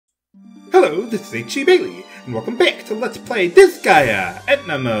Hello, this is H.C. Bailey, and welcome back to Let's Play Disgaea,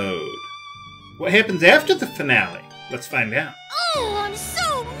 Etna mode. What happens after the finale? Let's find out. Oh, I'm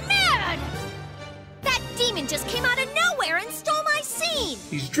so mad! That demon just came out of nowhere and stole my scene!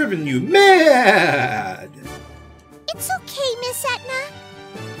 He's driven you mad! It's okay, Miss Etna.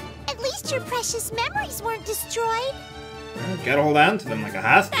 At least your precious memories weren't destroyed. Well, gotta hold on to them like a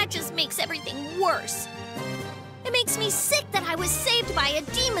hostage. That just makes everything worse. It makes me sick that I was saved by a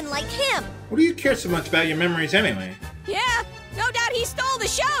demon like him. What do you care so much about your memories anyway? Yeah, no doubt he stole the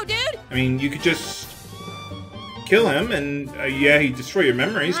show, dude. I mean, you could just kill him and, yeah, he'd destroy your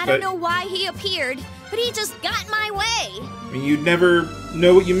memories, I but... don't know why he appeared, but he just got in my way. I mean, you'd never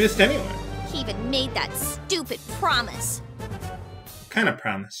know what you missed anyway. He even made that stupid promise. What kind of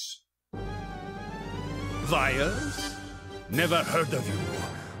promise? Liars? Never heard of you.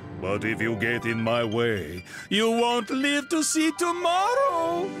 But if you get in my way, you won't live to see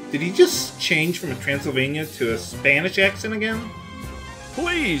tomorrow. Did he just change from a Transylvania to a Spanish accent again?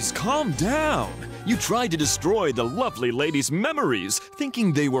 Please, calm down. You tried to destroy the lovely lady's memories,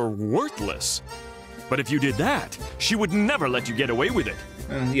 thinking they were worthless. But if you did that, she would never let you get away with it.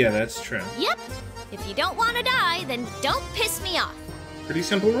 Yeah, that's true. Yep. If you don't want to die, then don't piss me off. Pretty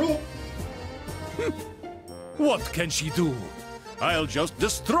simple rule. What can she do? I'll just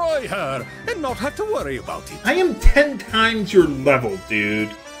destroy her and not have to worry about it. I am 10 times your level, dude.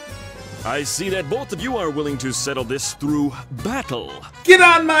 I see that both of you are willing to settle this through battle. Get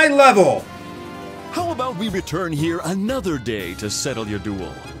on my level! How about we return here another day to settle your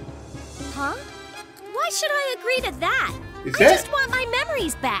duel? Huh? Why should I agree to that? Is I that- just want my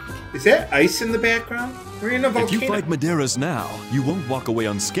memories back. Is that ice in the background? We're in a volcano. If you fight Madeiras now, you won't walk away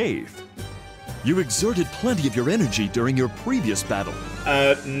unscathed. You exerted plenty of your energy during your previous battle.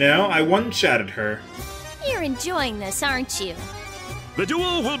 No, I one-shotted her. You're enjoying this, aren't you? The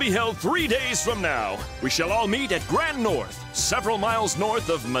duel will be held 3 days from now. We shall all meet at Grand North, several miles north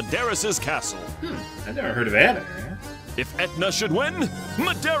of Madeiras' castle. I never heard of that area. If Etna should win,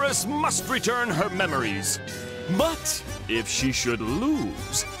 Madeiras must return her memories. But if she should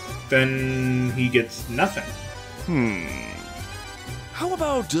lose... Then he gets nothing. How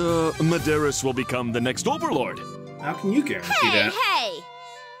about, Madeiras will become the next overlord? How can you guarantee Hey, that? hey!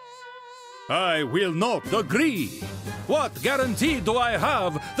 I will not agree. What guarantee do I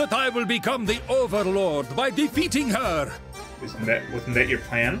have that I will become the Overlord by defeating her? Wasn't that your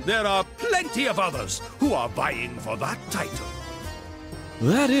plan? There are plenty of others who are vying for that title.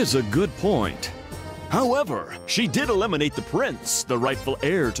 That is a good point. However, she did eliminate the prince, the rightful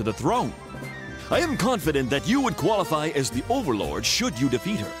heir to the throne. I am confident that you would qualify as the Overlord should you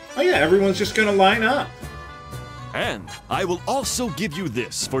defeat her. Oh yeah, everyone's just gonna line up. And I will also give you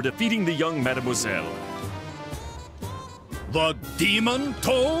this for defeating the young Mademoiselle. The Demon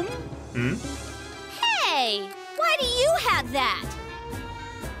Tome? Hey! Why do you have that?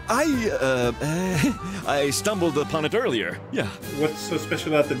 I stumbled upon it earlier. Yeah. What's so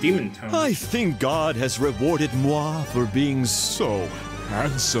special about the demon tome? I think God has rewarded moi for being so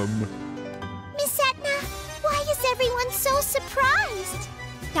handsome. Miss Etna, why is everyone so surprised?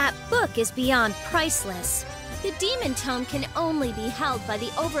 That book is beyond priceless. The Demon Tome can only be held by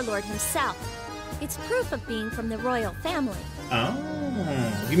the Overlord himself. It's proof of being from the royal family.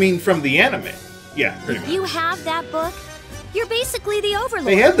 Oh, you mean from the anime? Yeah, pretty much. You have that book? You're basically the Overlord.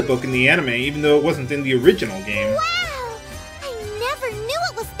 They had the book in the anime, even though it wasn't in the original game. Wow! I never knew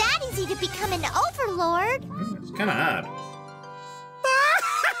it was that easy to become an Overlord. It's kind of odd.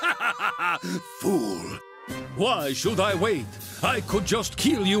 Fool! Why should I wait? I could just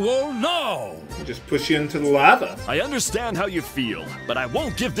kill you all now! Just push you into the lava. I understand how you feel, but I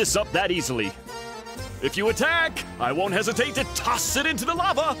won't give this up that easily. If you attack, I won't hesitate to toss it into the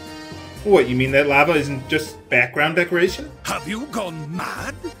lava. What, you mean that lava isn't just background decoration? Have you gone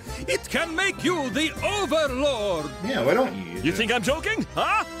mad? It can make you the Overlord! Yeah, why don't you use You it? think I'm joking?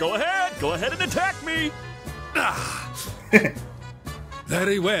 Huh? Go ahead and attack me.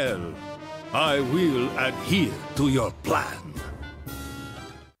 Very well. I will adhere to your plan.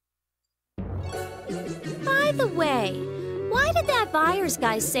 By the way, why did that Byers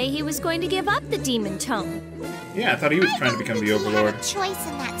guy say he was going to give up the Demon Tome? Yeah, I thought he was trying to become the Overlord. He had a choice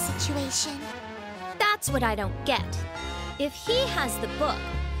in that situation. That's what I don't get. If he has the book,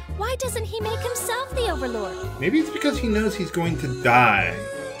 why doesn't he make himself the Overlord? Maybe it's because he knows he's going to die.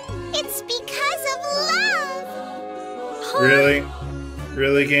 It's because of love! Huh? Really?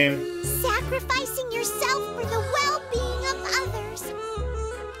 Really, game? Sacrificing yourself for the well-being of others.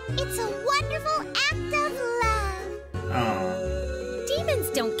 It's a wonderful act of love. Oh. Demons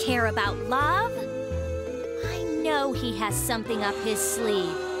don't care about love. I know he has something up his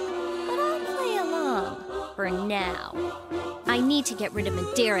sleeve, but tongue. For now. I need to get rid of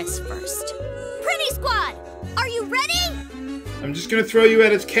Madaris first. Pretty Squad! Are you ready? I'm just gonna throw you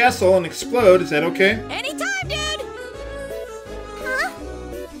at his castle and explode. Is that okay? Anytime, dude! Huh?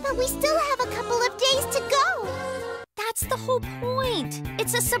 But we still have a couple of days to go. That's the whole point.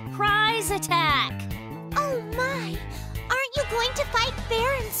 It's a surprise attack. Oh my! Aren't you going to fight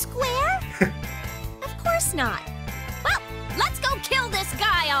fair and square? Of course not. Well, let's go kill this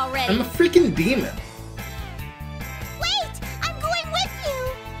guy already. I'm a freaking demon. Wait! I'm going with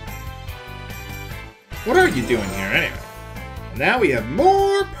you! What are you doing here, anyway? Now we have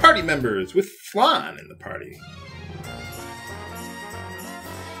more party members, with Flan in the party.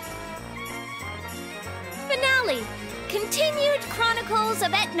 Finale. Continued Chronicles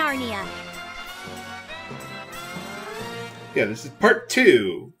of Etnarnia. Yeah, this is part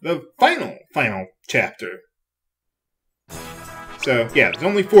 2, the final chapter. So, yeah, there's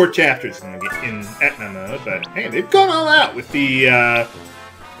only 4 chapters in Etna mode, but hey, they've gone all out with the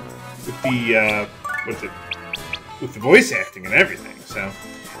voice acting and everything. So,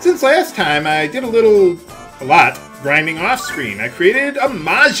 since last time, I did a lot grinding off screen. I created a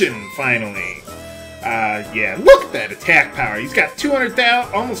Majin finally. Yeah, look at that attack power. He's got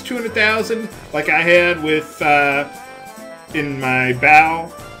 200,000, almost 200,000, like I had with in my Bow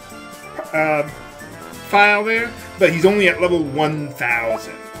file there. But he's only at level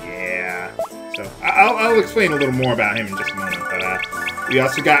 1,000. Yeah. So I'll explain a little more about him in just a moment. But we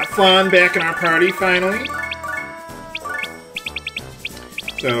also got Flan back in our party finally.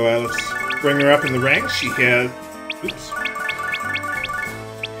 So let's bring her up in the ranks. She has. Oops.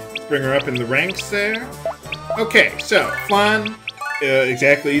 Let's bring her up in the ranks there. Okay, so Flan,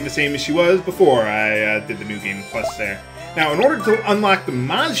 exactly the same as she was before I did the New Game Plus there. Now, in order to unlock the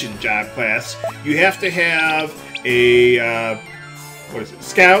Majin job class, you have to have a,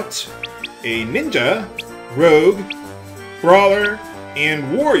 Scout, a Ninja, Rogue, Brawler,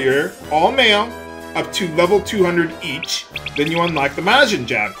 and Warrior, all male, up to level 200 each. Then you unlock the Majin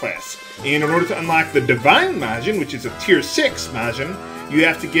job class. And in order to unlock the Divine Majin, which is a Tier 6 Majin, you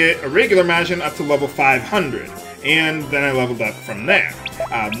have to get a regular Majin up to level 500. And then I leveled up from there.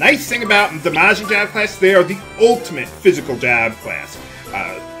 Nice thing about the Majin job class, they are the ultimate physical job class.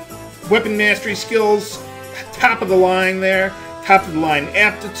 Weapon mastery skills, top of the line there, top of the line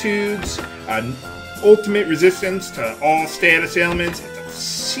aptitudes, ultimate resistance to all status ailments. It's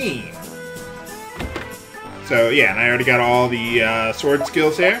obscene. So yeah, and I already got all the sword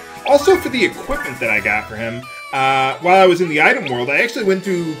skills there. Also for the equipment that I got for him, while I was in the item world, I actually went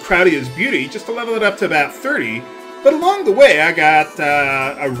through Crowdia's Beauty just to level it up to about 30. But along the way, I got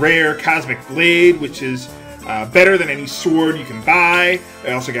a rare Cosmic Blade, which is better than any sword you can buy.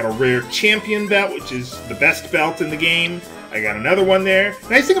 I also got a rare Champion Belt, which is the best belt in the game. I got another one there. The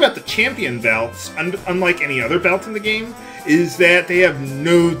nice thing about the Champion Belts, unlike any other belt in the game, is that they have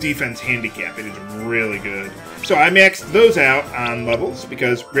no defense handicap. It is really good. So I maxed those out on levels,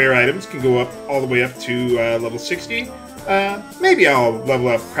 because rare items can go up all the way up to level 60. Maybe I'll level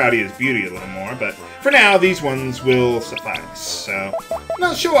up Crowdia's Beauty a little more, but for now, these ones will suffice. So,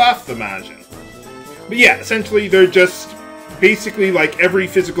 I'll show off the Majin. But yeah, essentially, they're just basically like every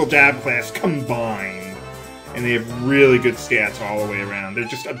physical job class combined. And they have really good stats all the way around. They're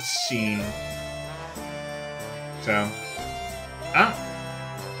just obscene. So,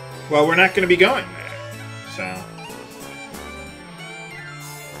 well, we're not going to be going there. So.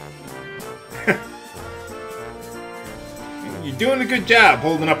 You're doing a good job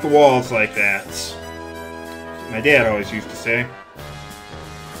holding up the walls like that. My dad always used to say.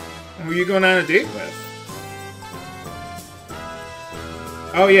 Who are you going on a date with?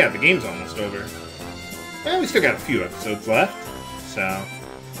 Oh yeah, the game's almost over. Well, we still got a few episodes left, so...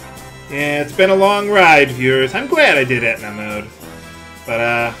 Yeah, it's been a long ride, viewers. I'm glad I did Etna mode.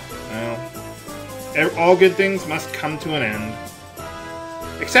 But, well... all good things must come to an end.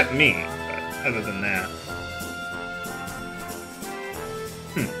 Except me, but other than that...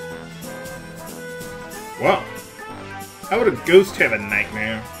 Well, how would a ghost have a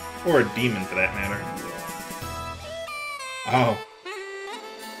nightmare? Or a demon, for that matter. Oh.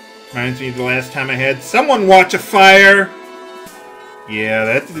 Reminds me of the last time I had someone watch a fire! Yeah,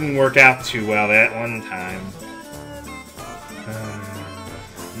 that didn't work out too well that one time.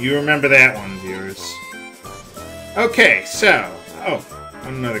 You remember that one, viewers. Okay, so... Oh,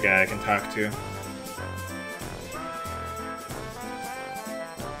 another guy I can talk to.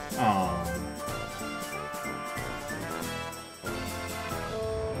 Aww.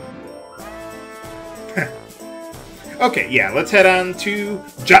 Okay, yeah, let's head on to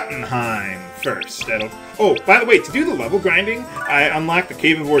Jotunheim first. Oh, by the way, to do the level grinding, I unlocked the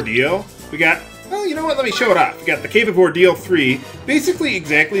Cave of Ordeal. We got Well, you know what? Let me show it off. We got the Cave of Ordeal 3, basically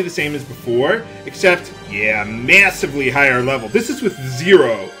exactly the same as before, except, yeah, massively higher level. This is with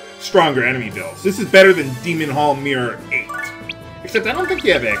 0 stronger enemy builds. This is better than Demon Hall Mirror 8. Except I don't think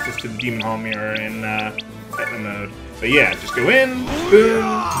you have access to the Demon Hall Mirror in Etna mode. But yeah, just go in, boom,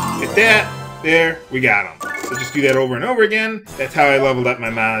 hit that, there, we got him. So just do that over and over again. That's how I leveled up my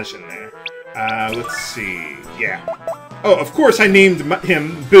Maj in there. Let's see, yeah. Oh, of course I named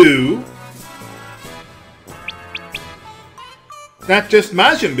him Boo. Not just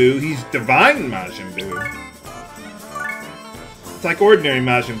Majin Buu, he's Divine Majin Buu. It's like ordinary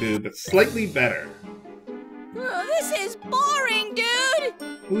Majin Buu, but slightly better. This is boring, dude!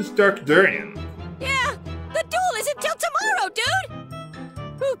 Who's Dark Durian? Yeah, the duel isn't till tomorrow, dude!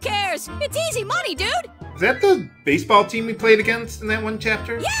 Who cares? It's easy money, dude! Is that the baseball team we played against in that one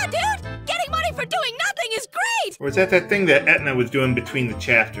chapter? Yeah, dude! Getting money for doing nothing is great! Or is that thing that Etna was doing between the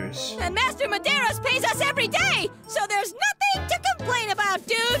chapters? And Master Medeiros pays us every day, so there's nothing to complain about,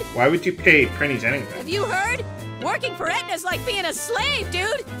 dude! Why would you pay pennies anyway? Have you heard? Working for Etna's like being a slave,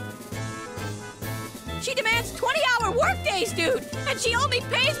 dude! She demands 20-hour workdays, dude! And she only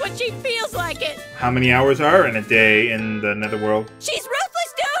pays when she feels like it! How many hours are in a day in the Netherworld? She's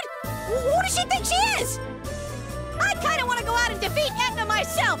ruthless, dude! Who does she think she is? I kinda wanna go out and defeat Etna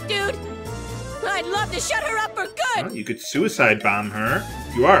myself, dude! I'd love to shut her up for good! Well, you could suicide bomb her.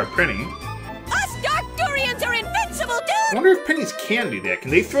 You are a Penny. Us Dark Durians are invincible, I dude! wonder if Pennies can do that. Can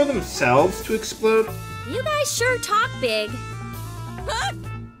they throw themselves to explode? You guys sure talk big. Huh?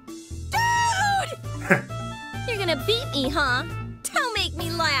 Dude! You're gonna beat me, huh? Don't make me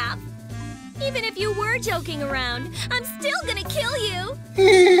laugh. Even if you were joking around, I'm still gonna kill you.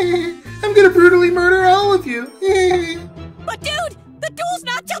 I'm gonna brutally murder all of you. But dude, the duel's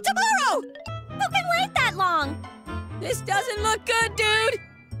not till tomorrow! Who can wait that long? This doesn't look good, dude.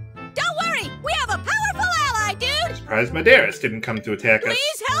 Don't worry, we have a powerful ally, dude! Surprised Medeiros didn't come to attack us.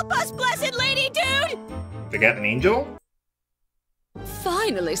 Please help us, blessed lady, dude! They got an angel?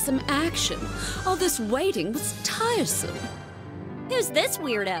 Finally, some action. All this waiting was tiresome. Who's this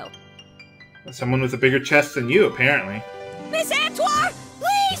weirdo? Someone with a bigger chest than you, apparently. Miss Antoine,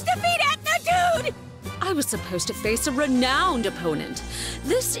 please defeat Etna, dude! I was supposed to face a renowned opponent.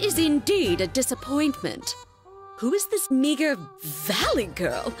 This is indeed a disappointment. Who is this meager valley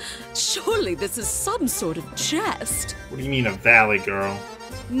girl? Surely this is some sort of jest. What do you mean, a valley girl?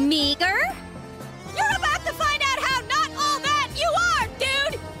 Meager? You're about to find out how not all that you are,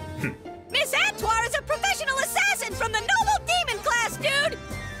 dude! Miss Antoine is a professional assassin from the noble demon class, dude!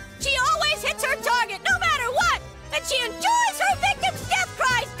 She always hits her target, no matter what! And she enjoys her victims' death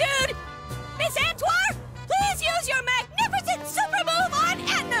cries, dude! Miss Antoine, please use your magnificent super move on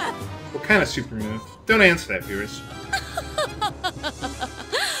Etna! What kind of super move? Don't answer that, viewers.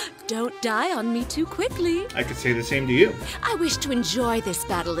 Don't die on me too quickly. I could say the same to you. I wish to enjoy this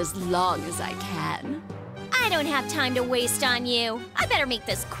battle as long as I can. I don't have time to waste on you. I better make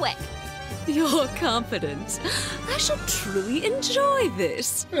this quick. Your confidence. I shall truly enjoy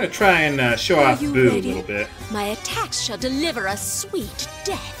this. I'm gonna try and show Are off you Boo a ready? little bit. My attacks shall deliver a sweet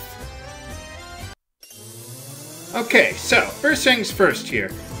death. Okay, so, first things first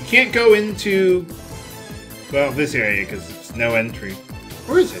here. You can't go into, well, this area because it's no entry.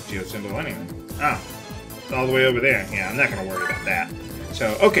 Where is that geo symbol anyway? Oh, it's all the way over there. Yeah, I'm not gonna worry about that.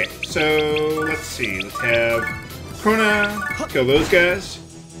 So, okay, so, let's see. Let's have Krona kill those guys.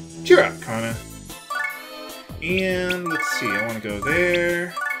 Cheer up, Krona. And, let's see, I want to go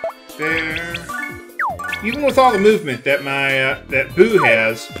there, there. Even with all the movement that that Boo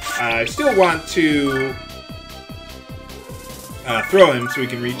has, I still want to throw him so we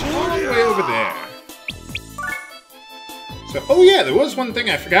can reach all the way over there. So, oh yeah, there was one thing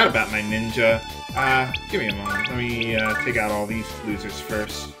I forgot about my ninja. Give me a moment. Let me take out all these losers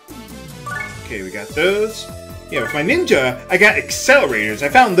first. Okay, we got those. Yeah, with my ninja, I got accelerators. I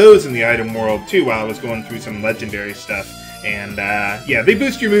found those in the item world too while I was going through some legendary stuff. And yeah, they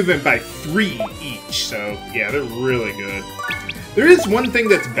boost your movement by 3 each. So yeah, they're really good. There is one thing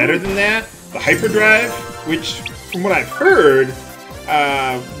that's better than that, the hyperdrive, which from what I've heard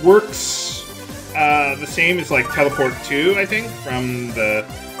works the same as like Teleport 2, I think, from the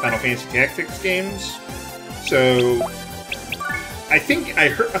Final Fantasy Tactics games. So I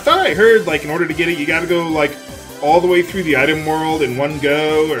thought I heard like in order to get it, you got to go like all the way through the item world in one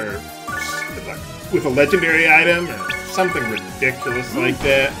go, or with a legendary item, or something ridiculous like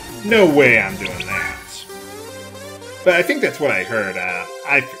that. No way I'm doing that. But I think that's what I heard.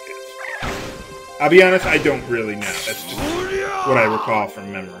 I forget. I'll be honest, I don't really know. That's just what I recall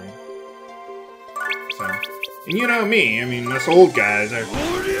from memory. So, And you know me, I mean, us old guys, our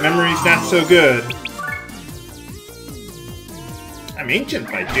memory's not so good. I'm ancient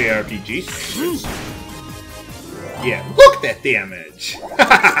by JRPG standards. Yeah, look at that damage!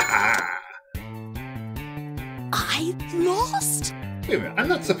 I lost? Wait a minute, I'm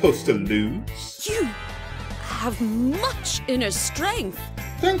not supposed to lose. You have much inner strength.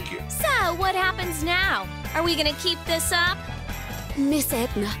 Thank you. So, what happens now? Are we gonna keep this up? Miss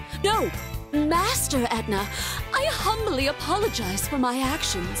Etna. No, Master Etna. I humbly apologize for my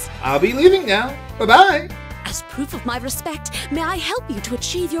actions. I'll be leaving now. Bye-bye. As proof of my respect, may I help you to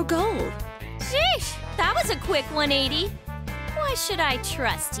achieve your goal? Sheesh, that was a quick 180. Why should I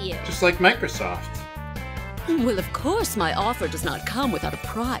trust you? Just like Microsoft. Well, of course, my offer does not come without a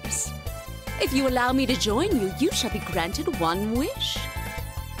price. If you allow me to join you, you shall be granted one wish.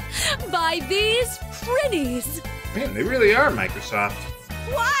 Buy these pretties. Man, they really are Microsoft.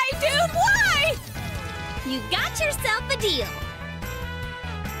 Why, dude, why? You got yourself a deal.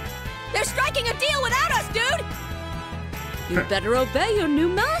 They're striking a deal without us, dude! You better obey your new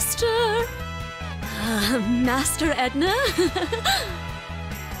master. Master Etna?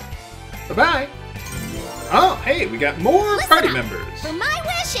 Bye-bye. Oh, hey, we got more party members. For my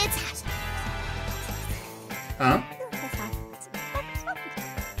wish, it's... Huh?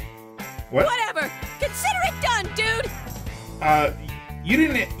 What? Whatever! Consider it done, dude! You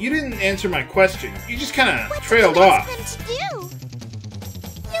didn't answer my question. You just kind of What's trailed your off. husband to do?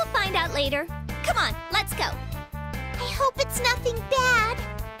 You'll find out later. Come on, let's go. I hope it's nothing bad.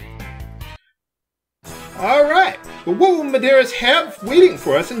 Alright, but what will Medeiros have waiting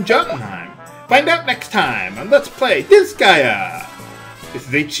for us in Jotunheim? Find out next time on Let's Play Disgaea! This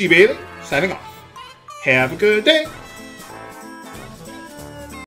is HC Bailey, signing off. Have a good day!